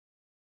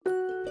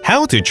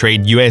How to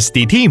trade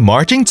USDT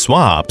margin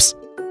swaps.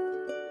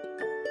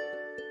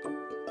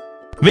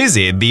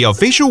 Visit the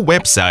official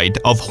website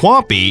of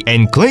Huobi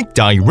and click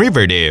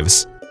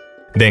Derivatives.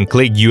 Then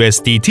click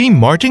USDT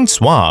margin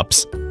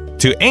swaps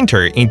to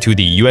enter into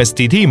the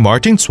USDT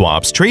margin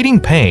swaps trading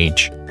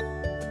page.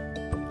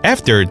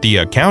 After the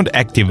account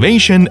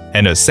activation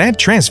and asset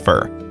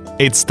transfer,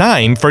 it's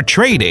time for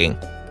trading.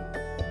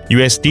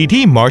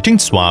 USDT margin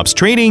swaps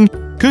trading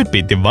could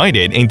be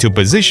divided into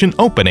position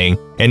opening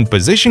and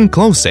position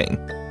closing.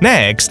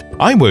 Next,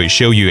 I will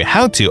show you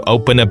how to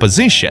open a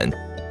position.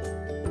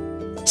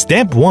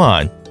 Step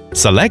 1.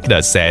 Select the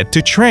asset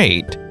to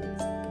trade.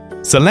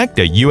 Select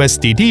the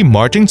USDT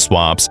margin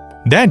swaps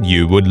that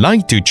you would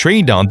like to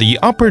trade on the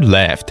upper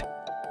left.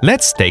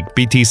 Let's take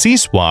BTC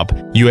swap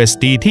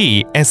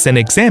USDT as an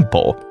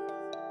example.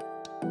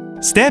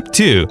 Step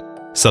 2.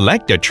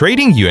 Select the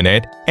trading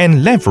unit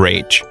and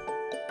leverage.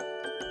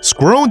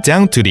 Scroll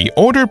down to the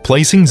order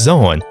placing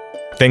zone,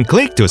 then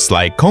click to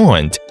select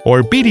coin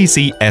or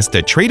BTC as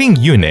the trading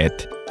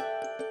unit.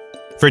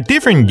 For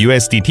different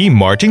USDT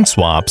margin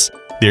swaps,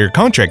 their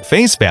contract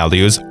face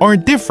values are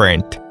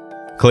different.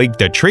 Click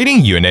the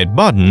trading unit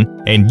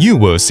button and you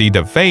will see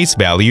the face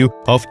value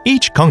of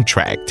each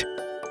contract.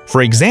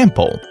 For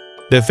example,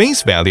 the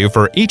face value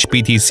for each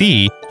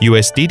BTC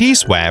USDT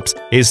swaps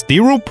is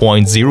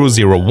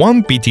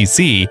 0.001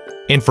 BTC,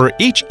 and for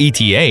each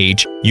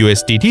ETH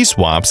USDT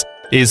swaps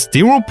is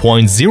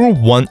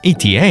 0.01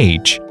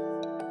 ETH.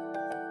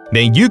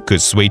 Then you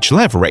could switch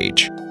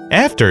leverage.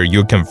 After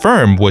you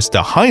confirm with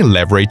the high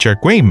leverage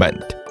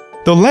agreement,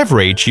 the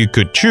leverage you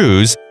could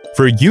choose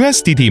for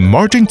USDT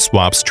margin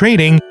swaps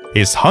trading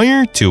is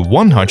higher to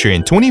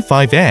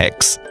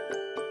 125x.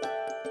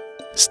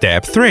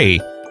 Step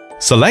 3.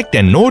 Select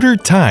an order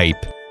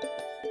type.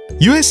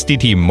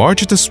 USDT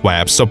margin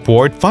swaps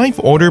support 5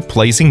 order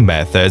placing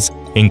methods,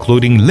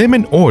 including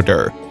limit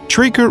order,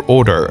 trigger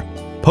order,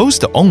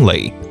 post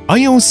only,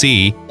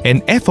 IOC,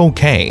 and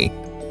FOK.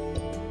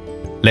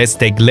 Let's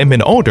take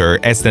limit order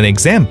as an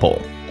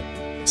example.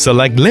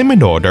 Select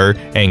limit order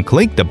and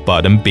click the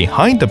button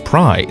behind the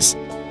price.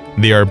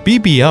 There are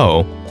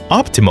BBO,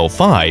 Optimal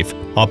 5,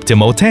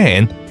 Optimal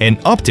 10, and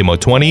Optimal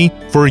 20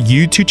 for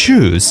you to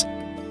choose.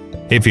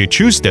 If you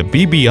choose the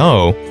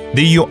BBO,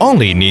 then you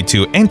only need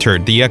to enter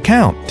the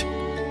account.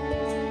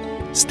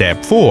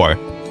 Step 4.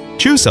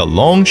 Choose a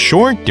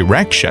long-short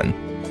direction.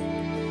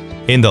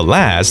 In the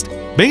last,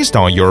 based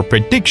on your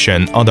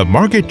prediction on the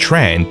market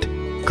trend,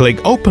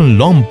 click Open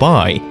Long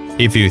Buy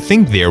if you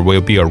think there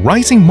will be a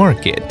rising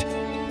market,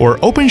 or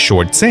Open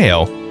Short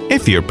Sale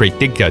if you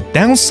predict a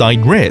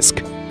downside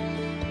risk.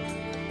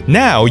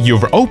 Now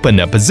you've opened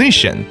a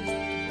position.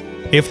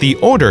 If the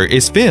order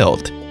is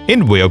filled,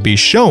 it will be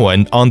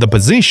shown on the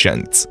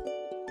positions.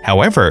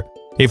 However,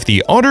 if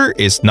the order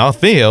is not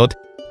filled,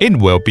 it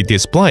will be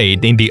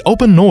displayed in the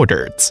open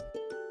orders.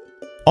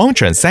 All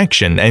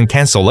transaction and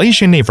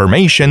cancellation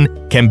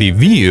information can be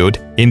viewed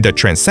in the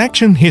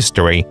transaction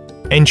history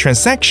and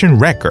transaction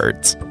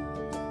records.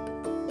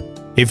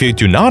 If you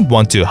do not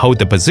want to hold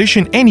the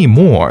position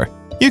anymore,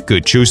 you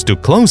could choose to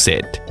close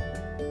it.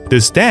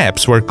 The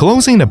steps for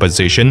closing a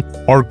position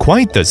are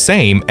quite the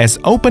same as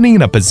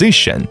opening a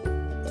position.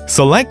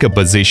 Select a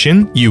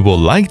position you would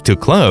like to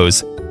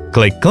close,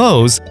 click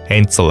Close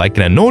and select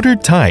an order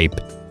type.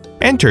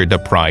 Enter the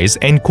price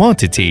and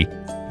quantity,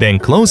 then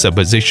close a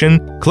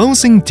position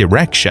closing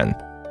direction.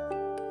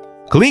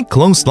 Click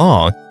Close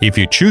Long if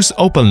you choose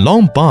Open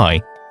Long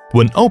Buy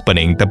when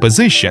opening the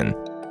position.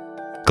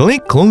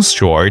 Click Close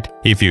Short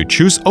if you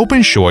choose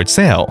Open Short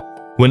Sale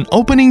when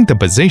opening the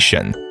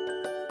position.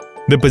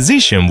 The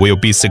position will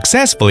be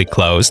successfully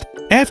closed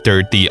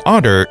after the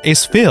order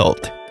is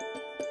filled.